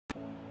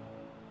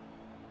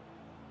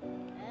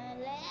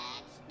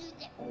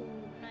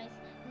Nice,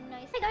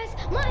 nice. Hey guys,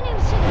 my name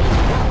is Chicken.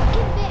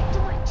 Welcome back to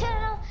my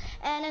channel.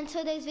 And in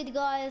today's video,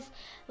 guys,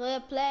 we're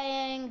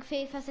playing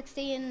FIFA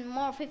 16,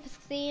 more FIFA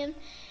 16.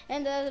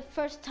 And the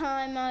first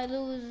time I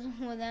lose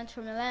with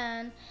Inter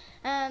Milan,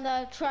 and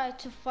I try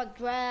to Fut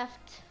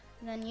Draft,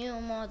 the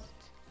new mod.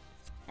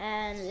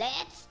 And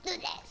let's do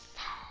this.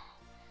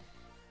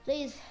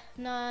 Please,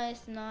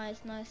 nice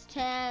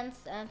chance,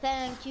 and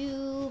thank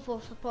you for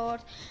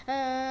support.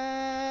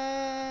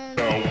 And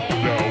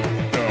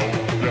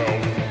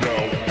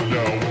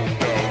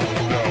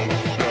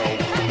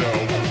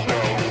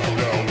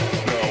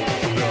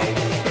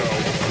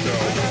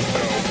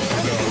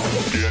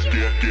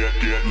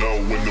Get low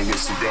when the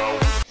whistle go.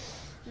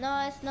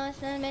 nice,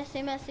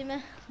 Messi,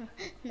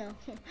 no,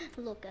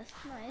 Lucas,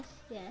 nice,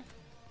 yeah.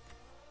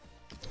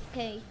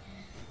 Okay,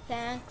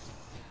 thanks.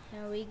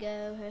 Here we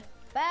go.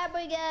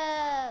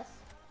 Fabregas.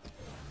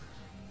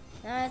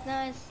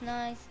 Nice.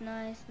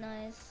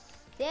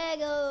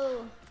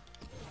 Diego.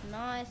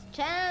 Nice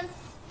chance.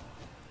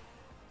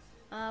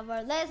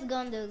 But let's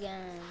go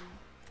again.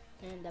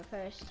 And the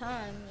first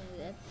time,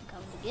 let's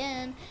count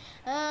again.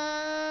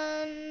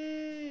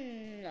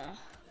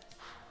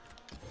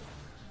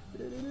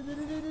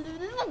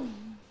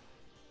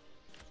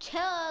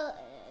 Tell,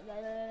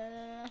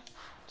 I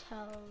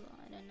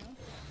don't know.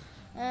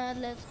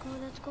 And let's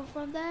go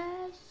from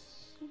this.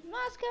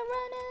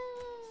 Mascherano.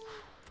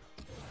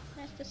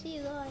 Nice to see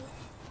you guys.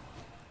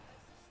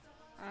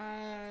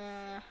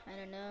 I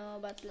don't know,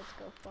 but let's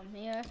go from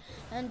here.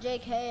 And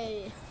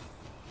JK.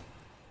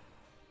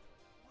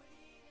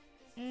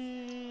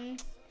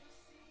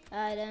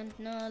 I don't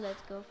know.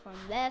 Let's go from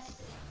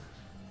this.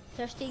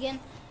 Ter Stegen.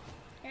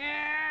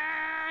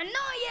 Neuer.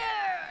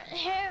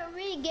 Here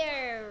we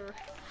go.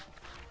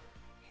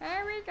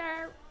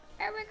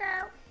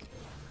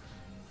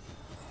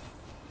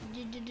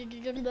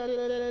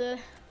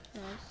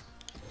 Nice.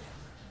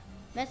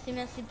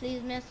 Messi,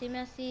 please,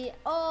 Messi.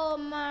 Oh,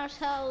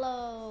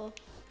 Marcelo.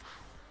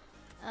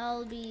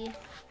 LB.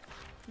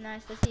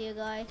 Nice to see you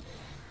guys.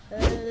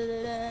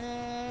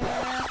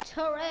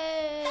 Torre.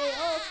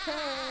 Okay.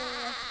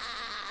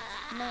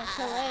 No,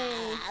 Torre.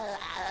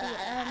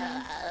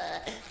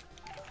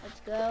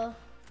 Let's go.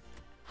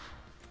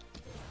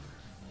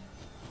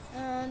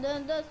 And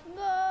then that's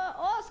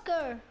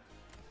Oscar.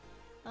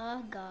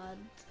 Oh God.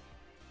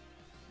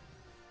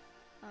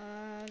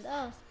 And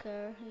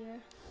Oscar here.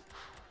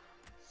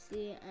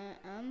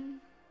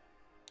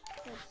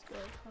 Let's go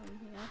from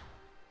here.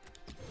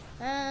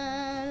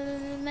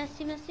 And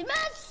Messi, yeah!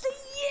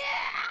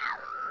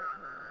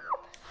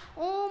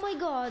 Oh my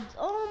God.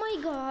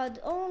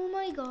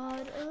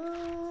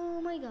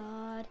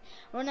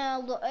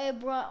 Ronaldo,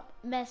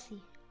 Messi.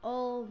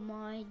 Oh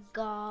my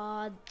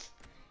God.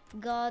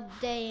 God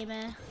damn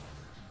it.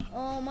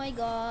 Oh my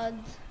God.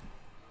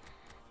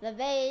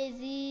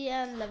 Lavezzi.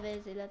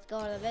 Let's go,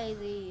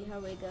 Lavezzi. Here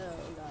we go,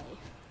 guys.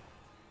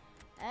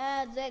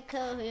 Add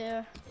Zeko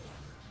here.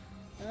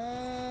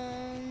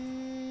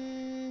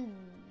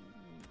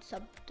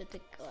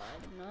 Subtitico, I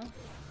don't know.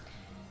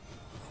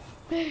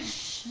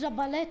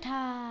 Zabaleta.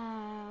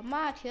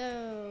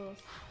 Matteo.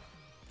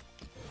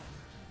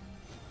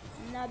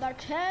 Another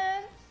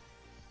chance.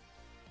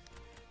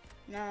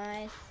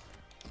 Nice.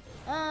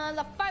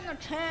 The final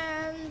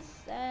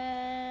chance.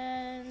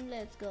 And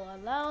let's go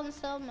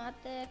Alonso,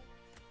 Matic.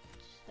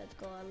 Let's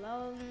go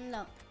alone.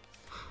 No.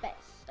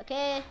 Best.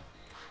 Okay.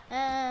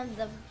 And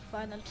the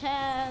final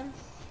chance.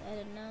 I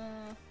don't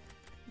know.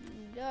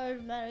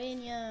 George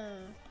Marino.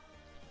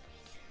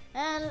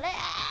 And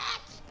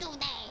let's do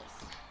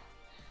this.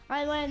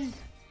 I win.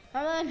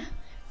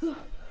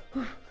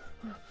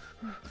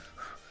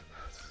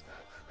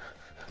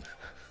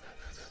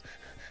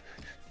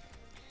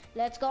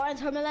 Let's go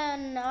Inter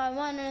Milan. I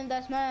won in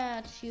this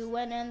match. You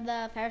win in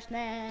the first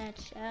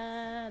match.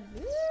 And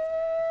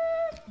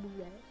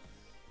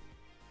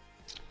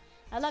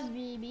I love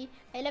BB.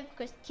 I love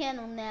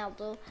Cristiano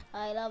Ronaldo.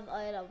 I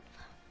love.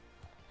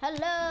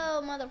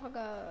 Hello,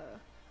 motherfucker.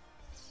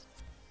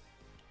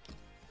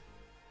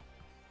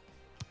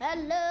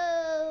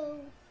 Hello.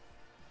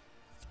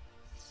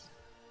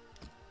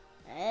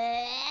 Let's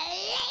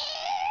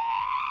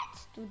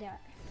do that.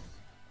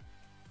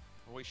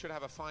 We should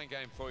have a fine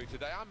game for you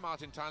today. I'm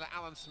Martin Tyler.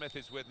 Alan Smith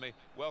is with me.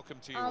 Welcome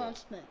to you all. Alan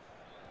Smith.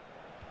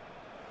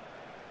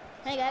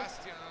 Hey guys.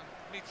 Sebastian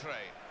Mitre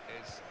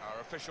is our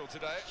official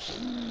today.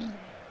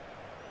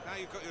 Now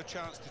you've got your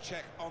chance to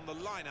check on the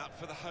lineup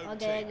for the home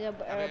Okay, team.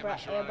 Javier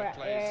Mascherano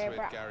plays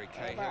with Gary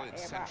Cahill in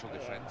central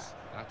defence.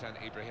 Zlatan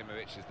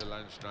Ibrahimovic is the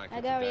lone striker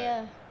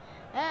today.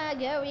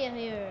 Agaria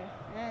here,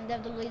 and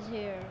David Luiz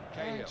here,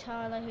 Cahill. and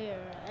Charla here,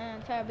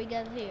 and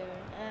Fabregas here,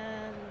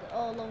 and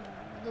all of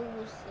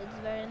those, it's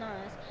very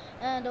nice.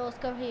 And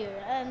Oscar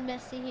here, and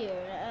Messi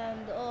here,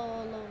 and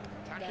all of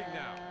Attacking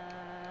now.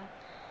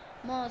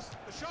 most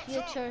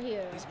future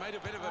here. He's made a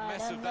bit of a I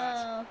mess don't of that.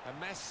 know. A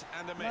mess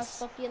and a Most miss.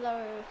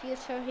 popular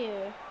future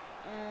here,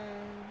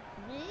 and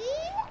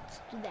let's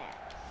do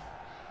that.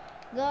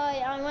 Guy,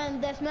 I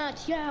won this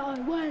match. Yeah, I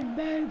won,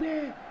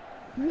 baby.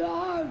 Yeah,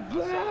 I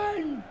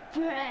won,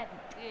 baby.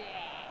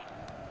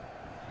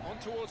 On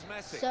towards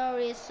Messi.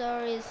 Sorry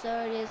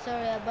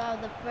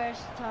about the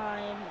first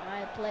time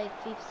I played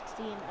FIFA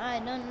 16. I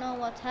don't know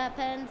what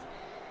happened.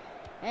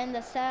 And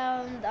the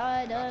sound,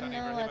 I don't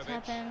know what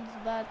happens,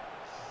 but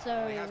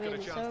sorry,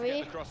 really sorry. To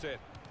get the cross in,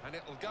 and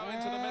it'll go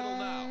into the middle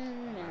now.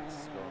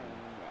 That's gone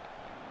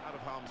out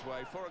of harm's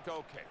way for a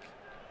goal kick.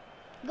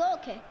 Goal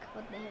kick,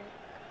 what the heck?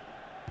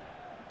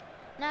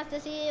 Nice to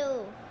see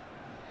you.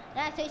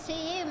 Nice to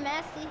see you,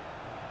 Messi.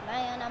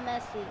 Lionel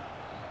Messi.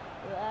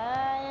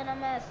 Lionel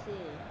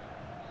Messi.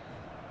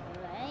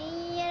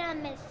 Lionel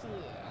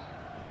Messi.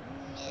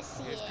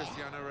 Messi. Here's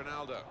Cristiano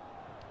Ronaldo.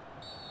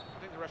 I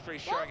think the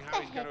referee's showing how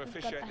he's going to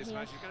officiate this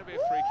match. It's going to be a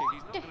free kick.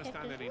 He's not going to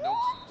stand any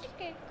nonsense.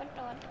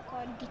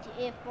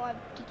 GTA 5,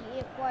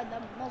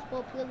 the most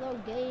popular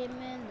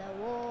game in the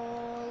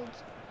world.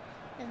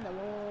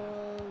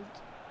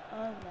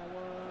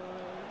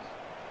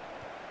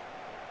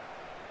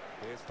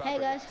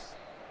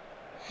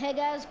 Hey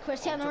guys,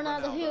 Cristiano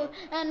Ronaldo here,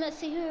 and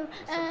Messi here,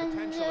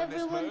 and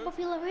everyone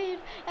popular here.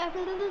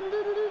 Popular,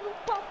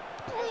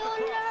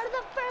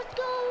 the first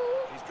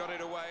goal. He's got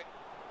it away.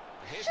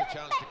 Here's a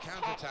chance to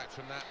counter-attack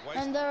from that waste.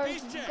 And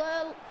there's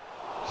goal.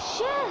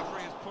 Shit!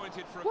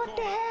 What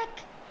the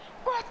heck?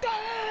 What the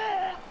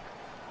heck?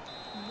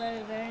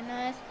 Very, very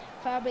nice.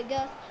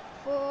 Fabregas.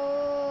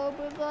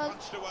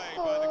 Punched away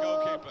by the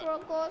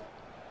goalkeeper.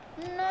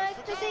 Nice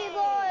to see,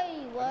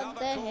 boy. What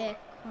the heck?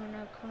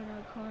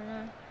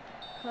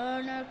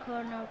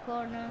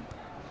 Corner.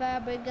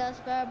 Fabregas.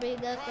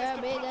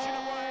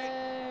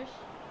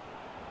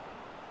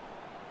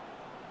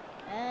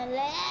 And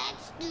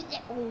let's do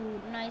that.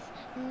 Oh, nice.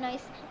 And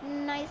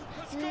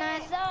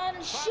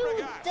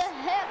shoot the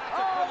heck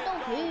out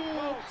of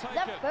here.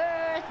 The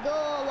first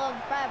goal of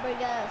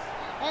Fabregas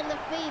and the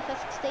FIFA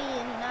 16.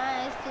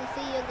 Nice to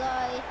see you,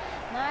 guy.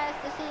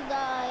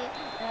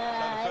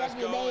 I love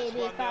you,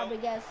 baby.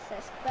 Fabregas.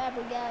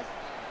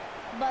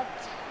 But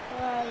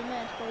I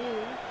meant for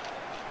you.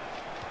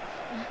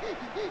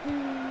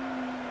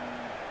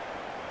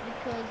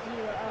 Because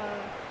you are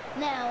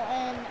now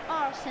an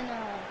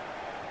Arsenal.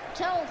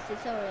 Chelsea,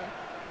 sorry.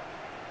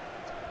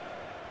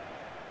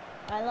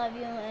 I love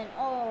you and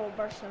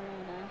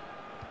Barcelona.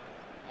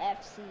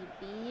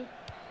 FCB.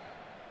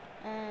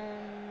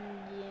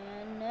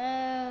 And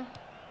and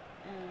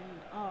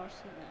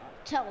Arsenal.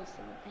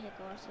 Chelsea, what the heck,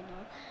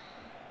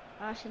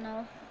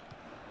 Arsenal.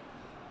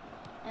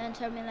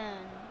 Inter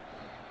Milan.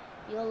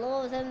 You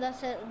lose in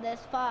this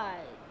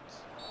fight.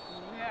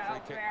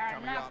 No,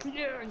 we're not lose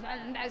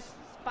in this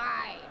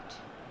fight.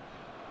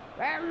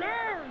 We're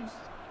lose.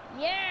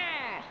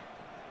 Yeah.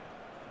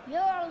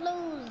 You're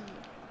lose.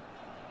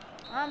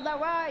 I'm the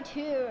right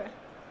here.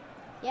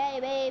 Yay,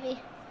 baby.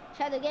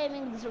 Shadow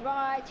Gaming's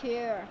right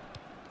here.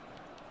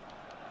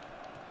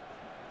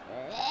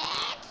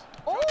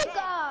 Oh,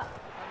 God.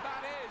 And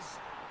that is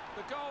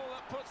the goal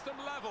that puts them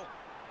level.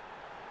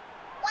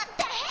 What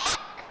the heck?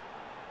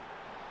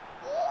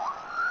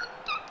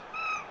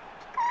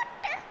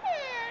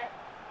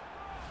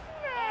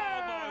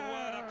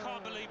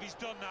 He's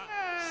done that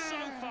so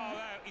far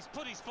out. He's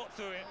put his foot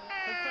through it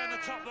and found the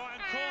top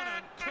right-hand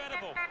corner.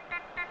 Incredible.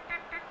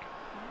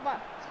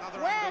 But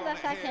wait a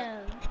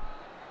second.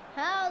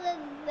 How did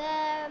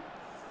that?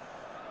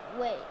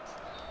 Wait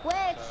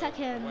a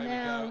second.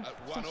 Now,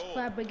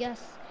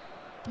 Fabregas.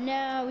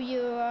 Now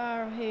you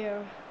are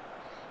here.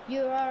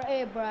 You are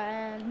Ibra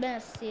and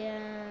Messi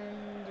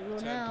and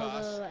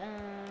Ronaldo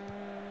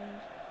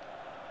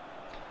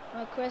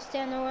and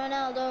Cristiano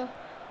Ronaldo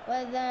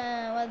with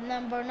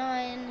number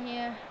 9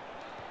 here.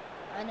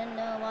 I don't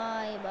know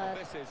why, but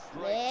this is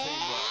great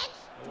teamwork.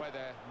 The way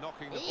they're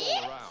knocking the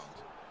ball around.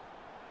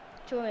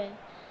 True.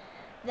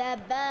 The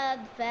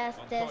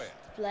fastest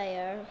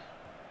player.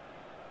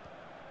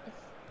 It's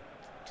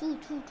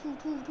too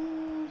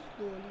slowly.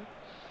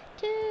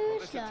 Too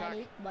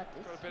slowly, but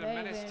it's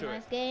very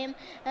nice game.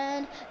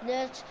 And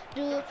let's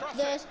do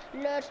this.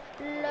 Let's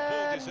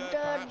perhaps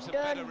a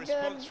better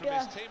response from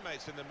his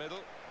teammates in the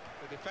middle.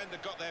 The defender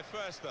got there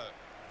first, though.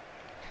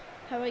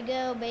 Here we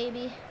go,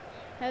 baby.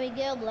 Here we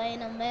go,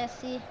 Lionel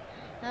Messi.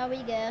 Here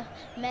we go,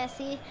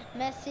 Messi.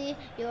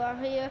 You are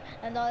here,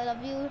 and I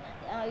love you.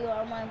 You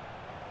are my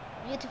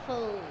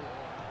beautiful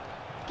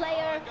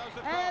player.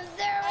 And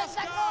there is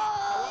a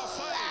goal!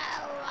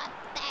 What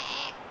the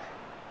heck?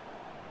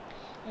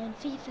 In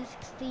FIFA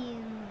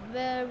 16,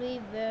 very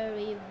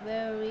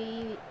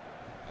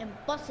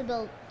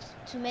impossible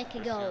to make a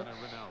goal.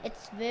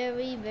 It's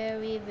very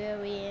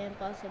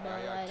impossible.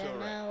 I don't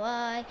know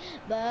why,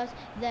 but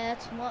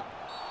that's what.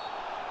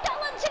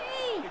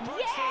 Penalty!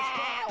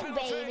 Yeah,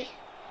 baby!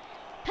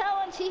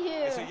 Penalty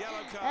here,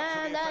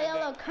 and a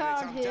yellow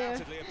card here,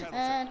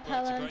 and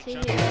penalty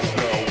here.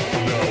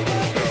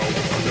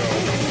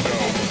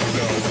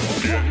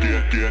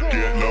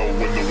 Get low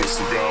when the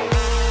whistle go.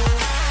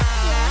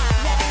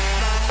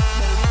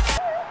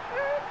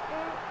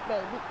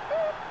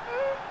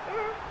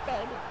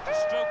 To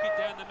stroke it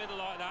down the middle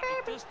like that,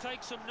 it does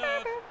take some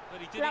nerve, but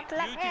he did it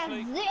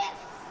beautifully. This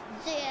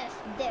is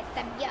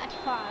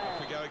beautiful. Off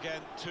we go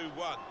again,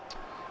 2-1.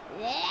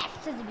 Yes,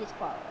 it's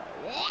beautiful.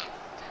 Yes.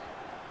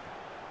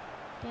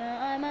 You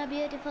are my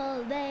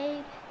beautiful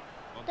babe.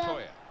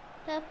 Montoya.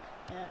 Tap.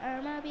 You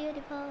are my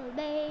beautiful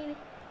babe.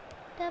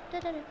 Tap,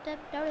 tap, tap, tap,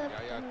 tap,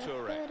 Yaya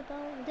Toure.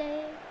 beautiful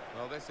babe.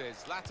 Well, this is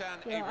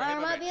Zlatan You are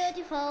my Ibrahimovic.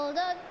 beautiful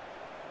dog.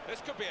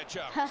 This could be a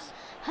chance. Ha,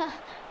 ha.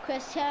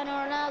 Cristiano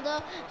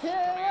Ronaldo. Cross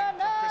coming in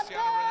from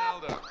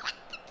Cristiano Ronaldo.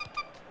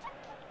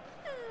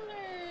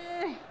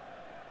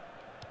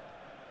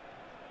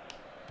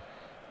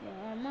 You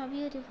are my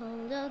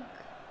beautiful dog.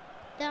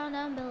 Down,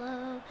 down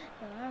below.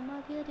 You are my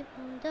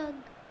beautiful dog.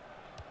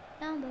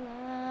 Down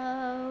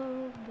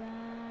below.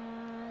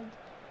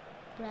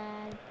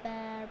 Brad,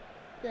 blah,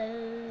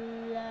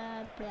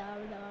 blah, blah,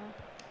 blah.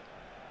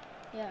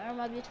 You are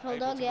my beautiful Able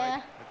dog, to yeah.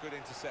 make a good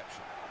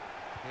interception.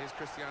 Here's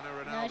Cristiano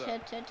No, Ronaldo.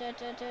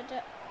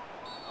 shit.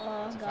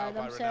 Oh It's a God, foul by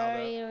I'm Ronaldo.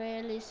 sorry,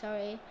 really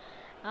sorry.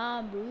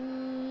 I'm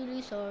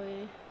really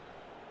sorry.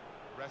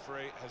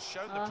 Referee has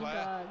shown Oh, the player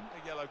God.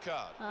 a yellow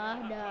card. Oh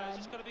That player's God.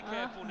 just got to be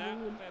careful now.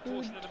 Fair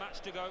portion of the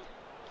match to go.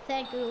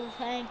 Thank you.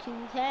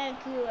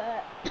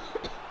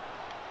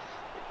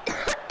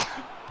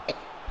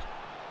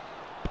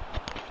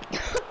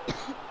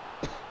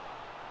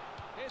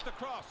 Here's the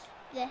cross.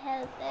 The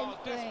health is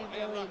very, Desperately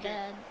very unlucky.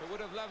 bad. It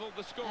would have levelled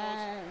the scores.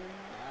 And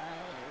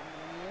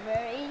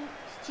very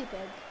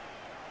stupid.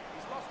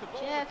 He's lost the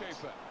ball, Checked. the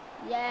keeper.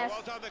 Yes.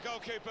 Well done, the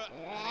goalkeeper.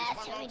 And Yes,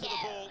 he's here hung we on to the go.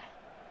 ball.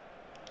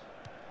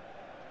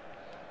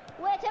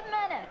 Wait a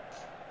minute.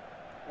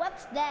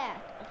 What's that?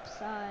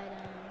 Upside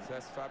down.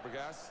 Says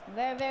Fabregas.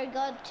 Very, very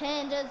good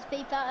changes,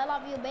 FIFA. I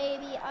love you,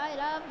 baby. I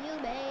love you,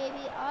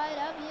 baby. I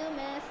love you,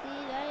 Messi.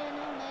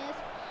 Lionel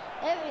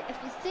Messi. If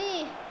you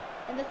see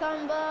in the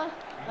thumbnail,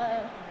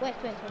 wait.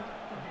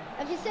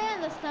 If you see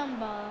in the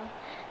thumbnail,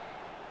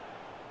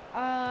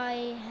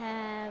 I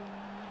have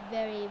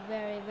very,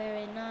 very,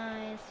 very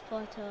nice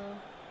photo.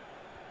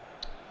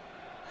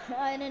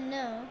 I don't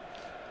know,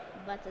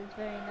 but it's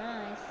very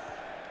nice.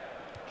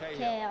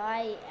 Okay,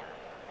 I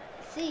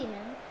see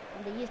him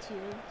on the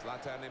YouTube.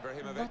 Zlatan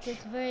Ibrahimovic. But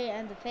it's very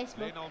and the Facebook,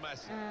 Lionel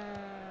Messi.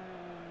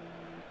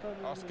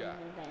 probably Oscar.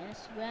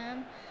 the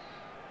Instagram,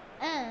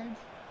 and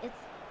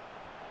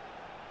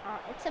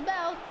it's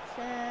about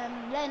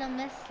Lionel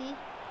Messi.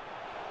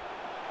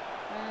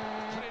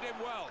 Put it in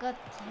well. Got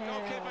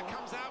Goalkeeper her,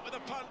 comes out with a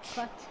punch.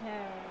 cut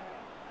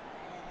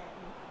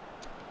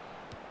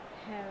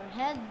her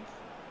head,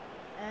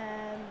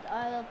 and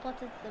I will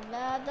put it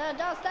about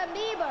Justin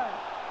Bieber.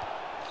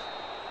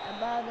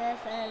 About this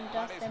and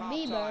That is Justin half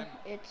Bieber, time.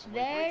 it's We've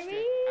reached very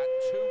it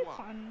at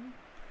 2-1.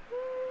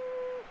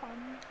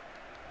 fun.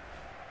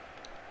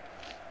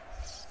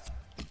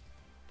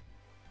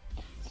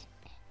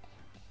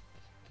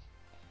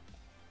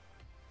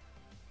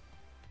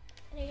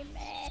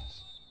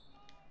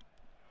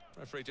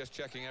 Referee just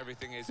checking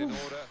everything is in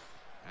order,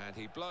 and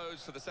he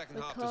blows for the second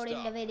half to Recording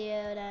the start.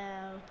 video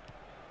now.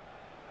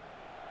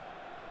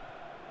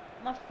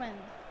 My friend,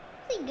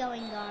 how's it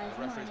going, guys?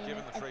 The referee's My name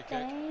given is the free kick.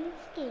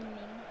 Advanced Gaming.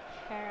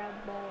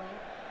 Boy,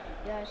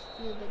 you're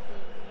stupid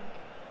gaming.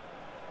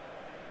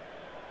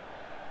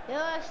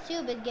 You're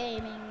stupid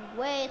gaming.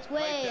 Wait,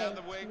 Played down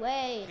the wing,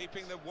 wait.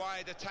 keeping the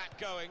wide attack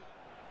going.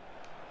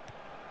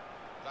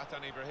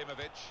 Zlatan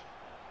Ibrahimovic.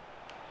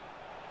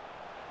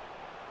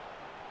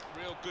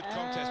 Real good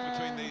contest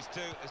between these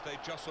two as they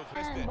jostle for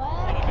this bit.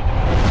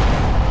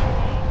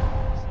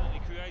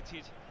 Certainly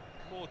created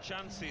more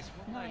chances.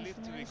 Will they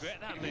live to regret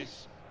that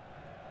miss?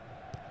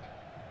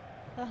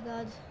 Oh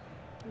God.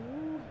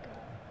 Ooh, God.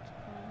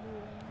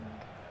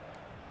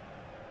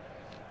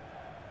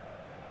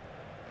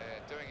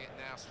 They're doing it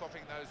now,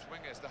 swapping those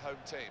wingers, the home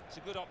team. It's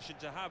a good option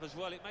to have as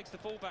well. It makes the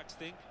fullbacks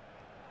think.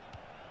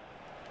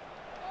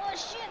 Oh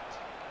shit!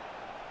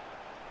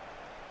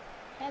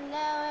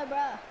 Hello,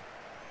 bro.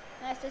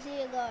 Nice to see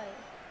you guys.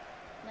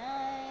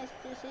 Nice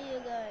to see you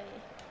guys.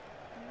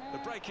 The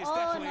break is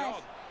definitely nice.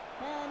 on.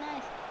 Oh,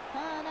 nice.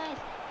 Oh, nice.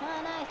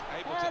 Oh, nice.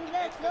 Able to And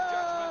let's hit go with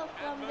judgment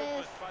from and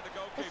this. movement by the The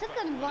goalkeeper.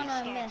 second one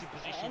I His missed. starting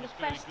position And the was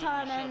very first good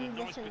time and and showed a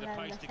this nice is bit of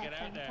the pace to get out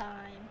second there.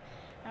 time.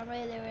 I'm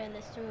really,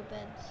 really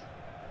stupid.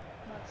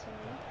 Not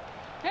sorry.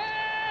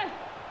 Ah!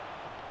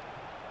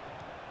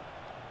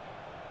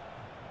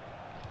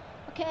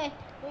 Okay,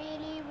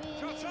 really,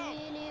 Shot up.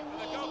 really, And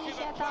the goalkeeper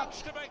shut up.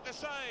 punched to make the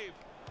save.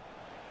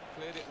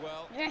 Cleared it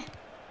well. Yeah.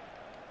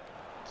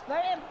 It's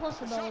very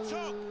impossible. Shot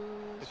up.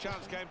 The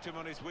chance came to him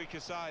on his weaker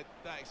side.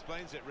 That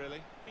explains it,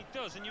 really. He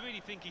does, and you really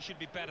think he should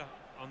be better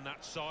on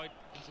that side.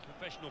 He's a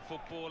professional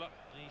footballer.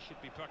 He should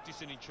be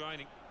practicing in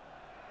training.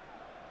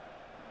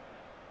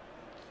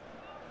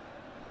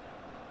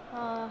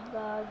 Oh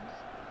God.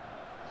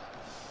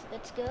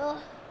 Let's go.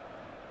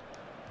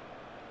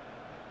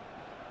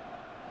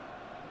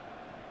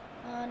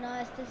 Oh,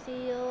 nice to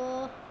see you.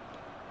 What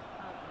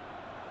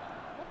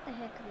the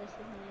heck is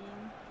his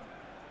name?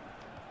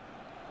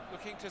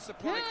 Looking to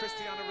supply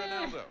Cristiano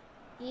Ronaldo.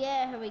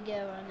 Yeah, here we go,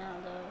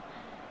 Ronaldo.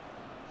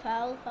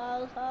 Foul.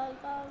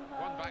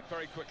 One back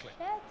very quickly.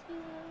 That's you.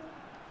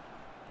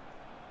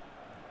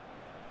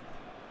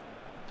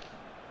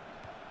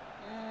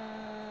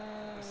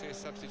 The see a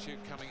substitute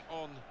coming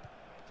on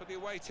for the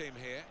away team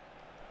here.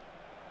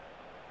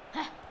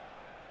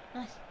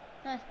 Nice,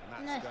 nice, And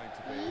nice. that's going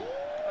to be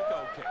a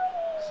goal kick.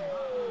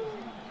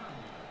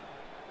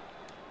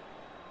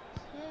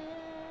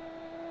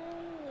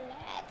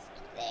 Let's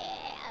do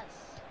this.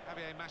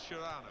 Javier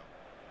Mascherano.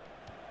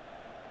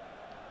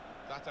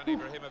 Zlatan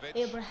Ibrahimovic.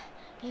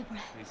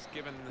 He's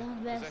given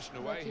possession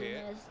away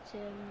here.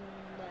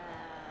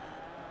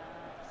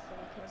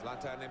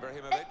 Zlatan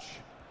Ibrahimovic.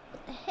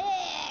 What the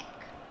heck?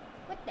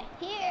 What the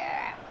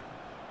heck?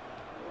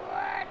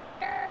 What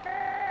the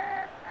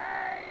heck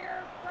are you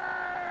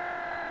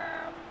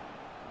from?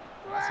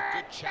 That's a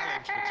good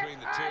challenge between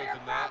the two of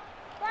them there.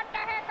 What the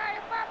heck are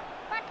you from?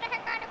 What the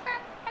heck are you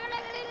from?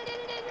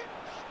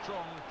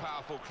 Strong,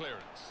 powerful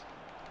clearance.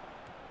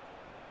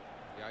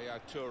 Yaya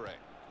Toure.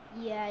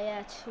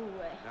 Yeah,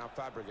 Toure. Now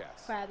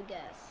Fabregas.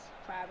 Fabregas.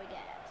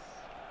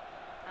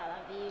 I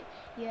love you.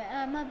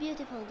 Yeah, my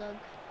beautiful dog.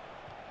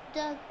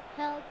 Dog,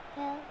 help.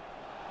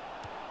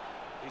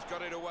 He's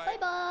got it away.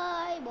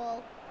 Bye,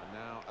 ball. And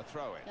now a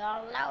throw in.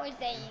 You're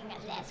losing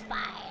this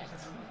fight. And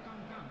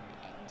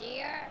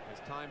dear.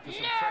 It's time for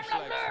some fresh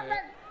legs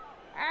here.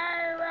 I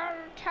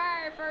won't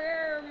tie for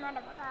you,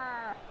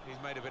 motherfucker. He's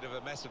made a bit of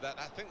a mess of that.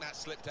 I think that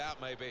slipped out,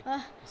 maybe.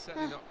 It's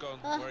certainly not gone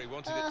where he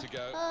wanted it to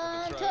go.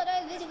 With the throw.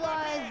 Today's video,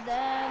 guys,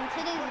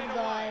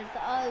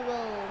 I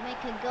will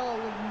make a goal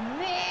with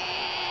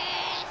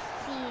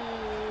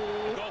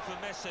Messi. A goal for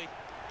Messi.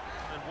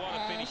 And what a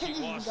finish it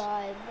was.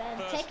 Guys,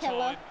 First take a time,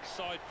 look.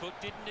 side foot,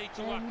 didn't need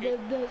to whack it.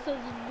 This is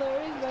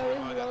very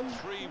long.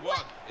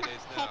 3-1 it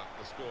is now,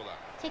 the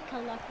scoreline. Take a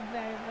look,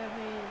 very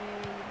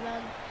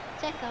long.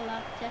 Take a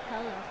look.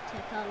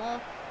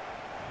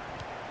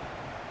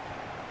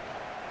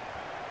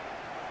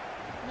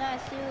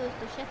 Nice use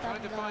to shut up,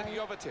 Trying to find guys.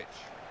 Jovetic.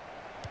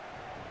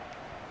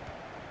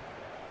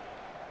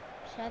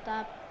 Shut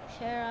up.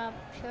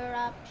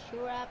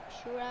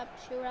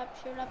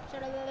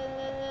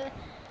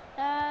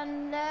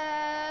 And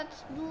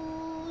let's do.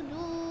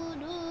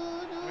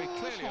 Very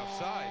clearly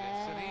offside.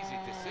 It's an easy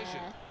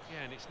decision.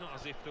 Yeah, and it's not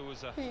as if there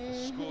was a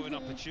scoring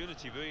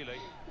opportunity, really.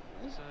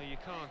 So you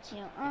can't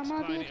Yeah,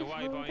 explain it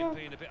away by him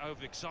being a bit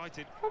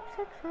overexcited.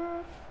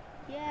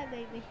 Yeah,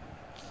 baby.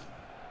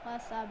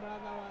 What's up,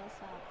 brother?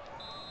 What's up?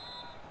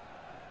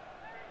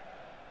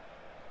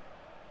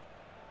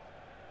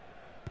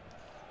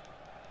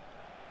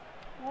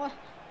 What's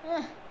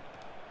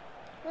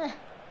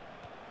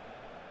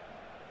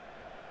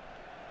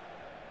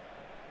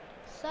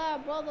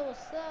up, brother?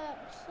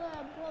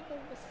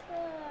 What's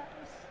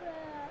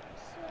up?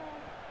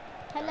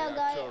 Hello,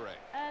 guys.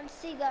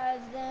 See you guys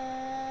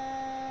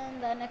then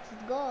the next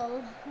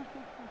goal.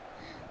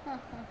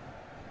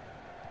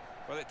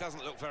 Well, it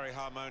doesn't look very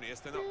harmonious.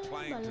 They're not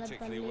playing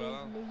particularly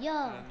well. And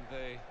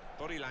the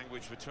body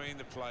language between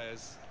the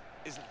players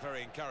isn't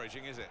very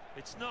encouraging, is it?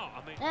 It's not.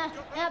 I mean,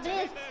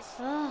 please.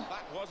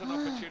 That was an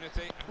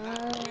opportunity, and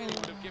that really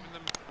would have given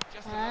them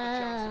just another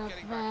chance of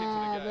getting back into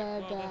the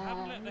game. well, they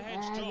haven't let the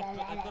heads drop,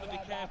 but they've got to be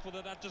careful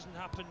that that doesn't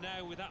happen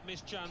now with that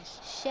missed chance.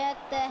 Shut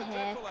the It's a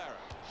heck. dreadful error.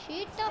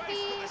 Shoot the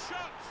beast.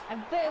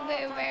 I'm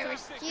very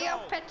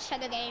stupid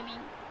shadow gaming.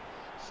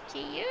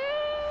 Stupid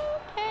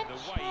The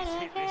way he's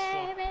hit this one,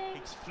 gaming. he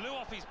flew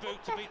off his boot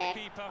to beat the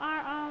keeper. What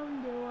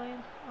I'm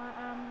doing.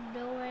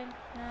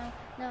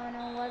 No,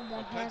 what the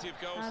heck? Plenty of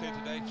goals here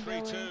today,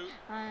 3-2.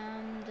 I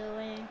am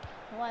doing.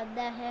 What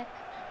the heck?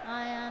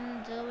 I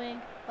am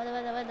doing. What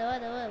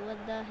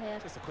the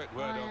heck? Just a quick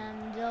word I on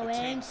am the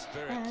team doing.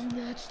 spirit. And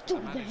let's The do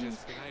manager's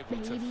this. been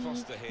able to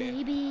foster here.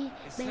 Baby,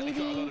 He's certainly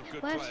got a lot of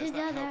good we're players. That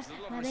together, helps. There's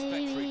a lot my of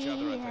respect for each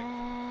other, I think.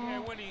 Yeah,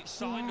 when he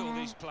signed all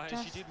these players, you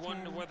just did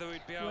wonder tell whether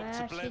he'd be able we're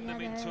to blend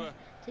them into a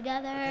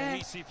together,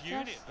 cohesive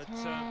unit, but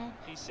just tell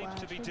he seems we're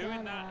to be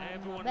doing that. together,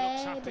 Everyone my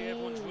looks happy,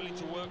 everyone's baby. willing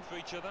to work for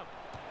each other.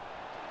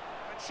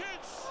 And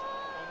shoots!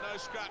 Well, no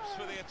scraps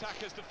for the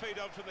attackers to feed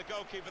on from the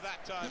goalkeeper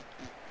that time.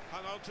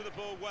 Hung on to the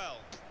ball well.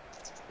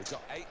 We've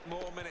got 8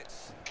 more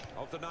minutes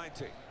of the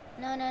 90.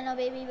 No,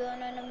 baby, no.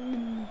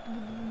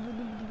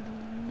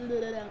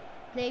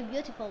 They're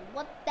beautiful.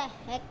 What the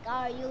heck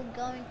are you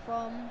going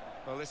from?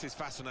 Well, this is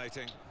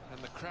fascinating, and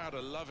the crowd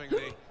are loving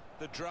the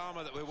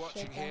drama that we're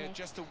watching Shit the here. heck.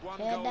 Just a Shit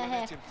one-goal the limit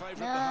heck. in favour of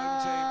the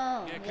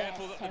home team. Yeah,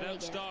 careful Yes, that they here we don't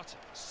go. start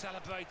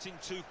celebrating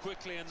too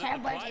quickly and that the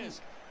Celebrating.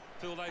 players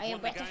feel Are they've you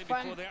won the British game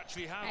from? before they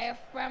actually Are have. you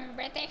from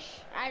British?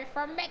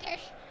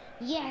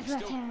 Yes, Still,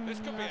 Britain. this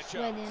could be a chance.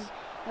 Sweating.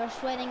 You're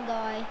sweating,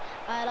 guy.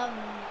 I love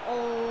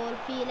old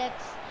Felix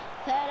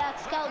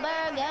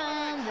Kalberg,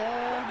 and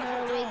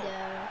there we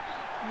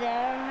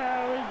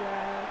go.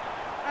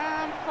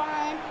 I'm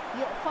fine,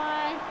 you're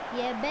fine,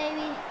 yeah,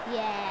 baby,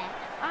 yeah.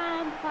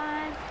 I'm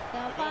fine,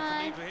 you're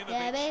fine,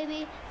 yeah,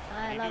 baby.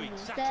 I He love knew you,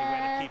 exactly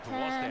where the keeper was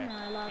Zlatan, I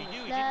there. love He you, knew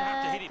he didn't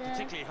have to hit it Zlatan,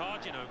 particularly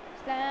hard, you know.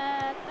 Plenty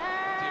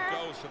Zlatan. of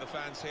goals for the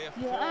fans here.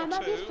 You are my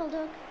 4-2. beautiful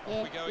dog.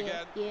 Yeah, we go yeah,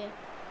 again. Yeah.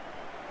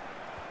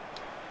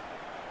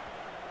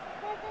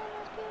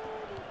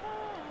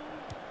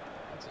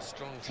 That's a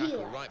strong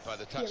tackle right by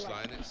the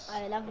touchline. It's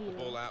I love the you.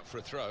 ball out for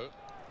a throw.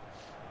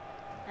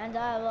 And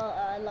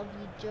I love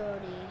you,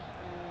 Jordy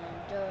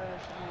and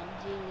George and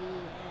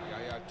Gilly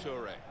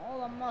and all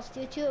of most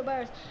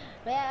YouTubers.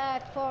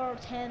 React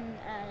 410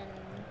 and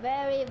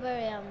very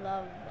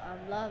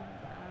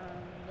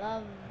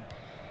love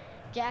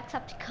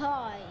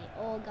Jacksepticeye.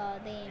 Oh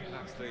god damn it.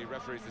 That's the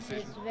referee's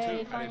decision. It's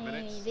very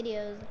funny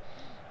videos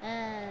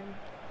and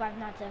Five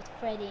Nights at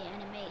Freddy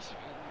animation.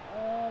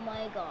 Oh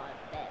my god,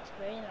 that's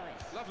very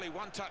nice. Lovely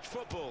one-touch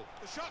football.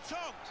 The shot's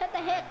on. Shut the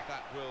heck. And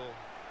that will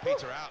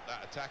peter out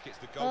that attack. It's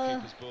the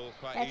goalkeeper's ball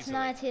quite easily. It's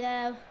 90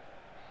 now.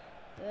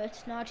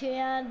 It's 90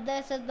 and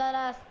this is the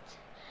last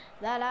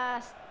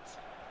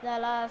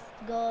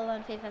goal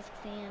on FIFA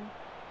 16.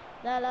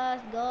 The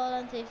last goal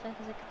on FIFA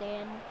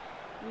 16.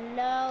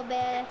 No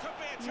bet.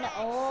 No.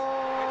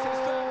 Oh,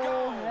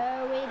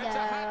 here we go.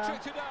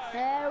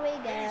 Here we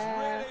go.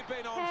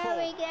 Here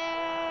we go.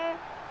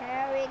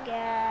 Here we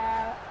go.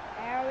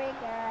 Here we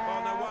go.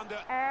 Well, no wonder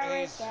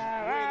he's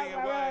reeling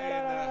away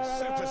in the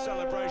super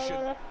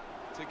celebration.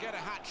 To get a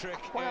hat-trick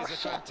is a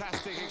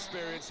fantastic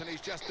experience, and he's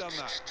just done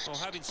that. Well,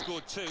 having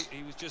scored 2,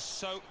 he was just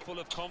so full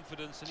of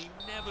confidence, and he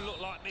never looked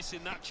like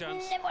missing that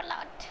chance. Never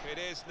looked. It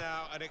is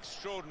now an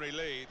extraordinary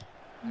lead,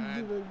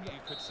 and you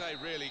could say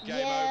really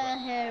game yeah,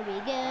 over. Here we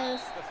go.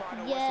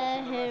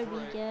 Yeah, here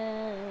we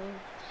go.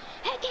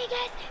 Okay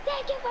guys,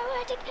 thank you for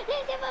watching.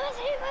 Thank you for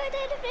listening.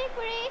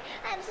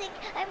 I'm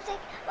sick.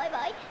 Bye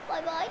bye.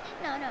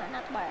 No,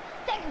 not tomorrow.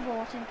 Thank you for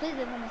watching. Please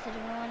leave a message if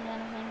you want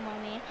anything more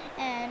me.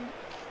 And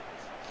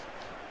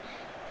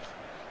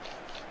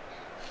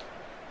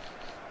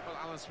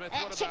Smith,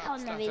 check on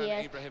the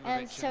videos.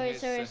 And sorry,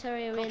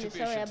 really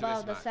sorry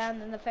about the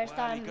sound and the first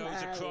time we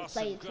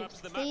played FIFA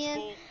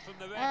 16.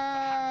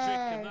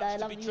 And I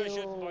love you,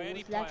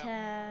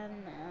 Zlatan.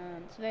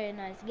 It's a very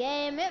nice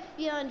game. If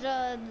you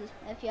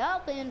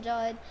hope you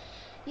enjoyed,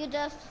 you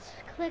just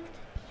click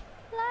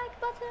the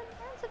like button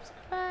and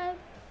subscribe.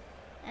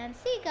 And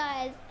see you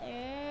guys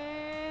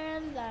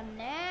in the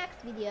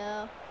next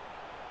video.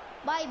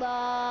 Bye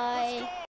bye.